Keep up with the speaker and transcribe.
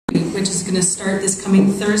which is going to start this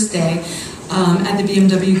coming Thursday at the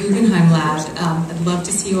BMW Guggenheim Lab. I'd love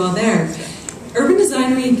to see you all there. Urban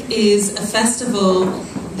Design Week is a festival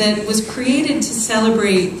that was created to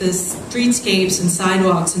celebrate the streetscapes and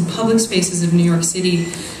sidewalks and public spaces of New York City,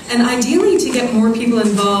 and ideally to get more people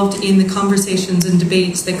involved in the conversations and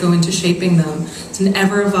debates that go into shaping them. It's an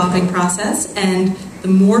ever-evolving process, and the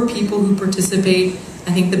more people who participate,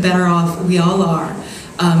 I think the better off we all are,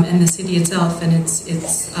 and the city itself and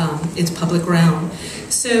its public realm.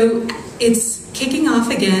 So it's kicking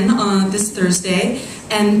off again on this Thursday,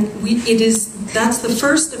 and that's the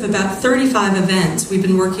first of about 35 events. We've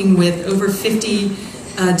been working with over 50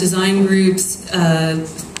 design groups,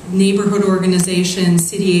 neighborhood organizations,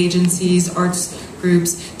 city agencies, arts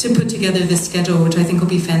groups to put together this schedule, which I think will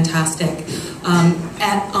be fantastic.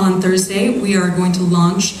 On Thursday, we are going to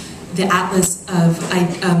launch the Atlas of,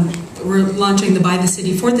 we're launching the By the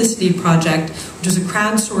City for the City project, which is a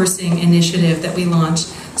crowdsourcing initiative that we launched,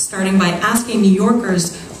 starting by asking New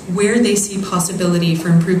Yorkers where they see possibility for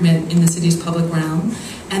improvement in the city's public realm,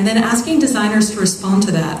 and then asking designers to respond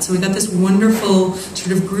to that. So we got this wonderful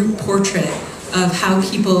sort of group portrait of how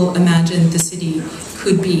people imagine the city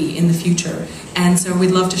could be in the future. And so we'd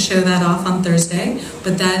love to show that off on Thursday,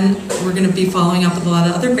 but then we're going to be following up with a lot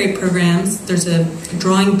of other great programs. There's a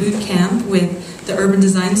drawing boot camp with the Urban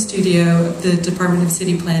Design Studio of the Department of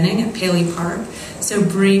City Planning at Paley Park. So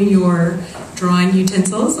bring your drawing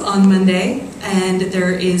utensils on Monday, and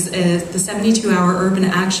there is the 72-hour Urban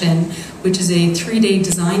Action, which is a 3-day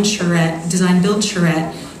design build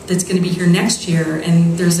charrette that's going to be here next year,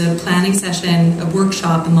 and there's a planning session, a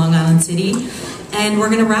workshop in Long Island City. And we're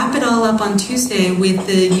going to wrap it all up on Tuesday with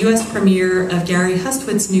the U.S. premiere of Gary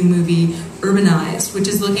Hustwit's new movie, Urbanized, which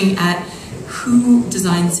is looking at who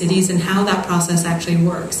designs cities and how that process actually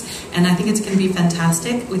works. And I think it's going to be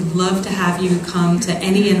fantastic. We'd love to have you come to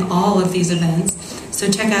any and all of these events.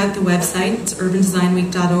 So check out the website, it's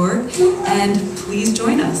urbandesignweek.org, and please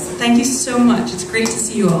join us. Thank you so much. It's great to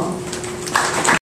see you all.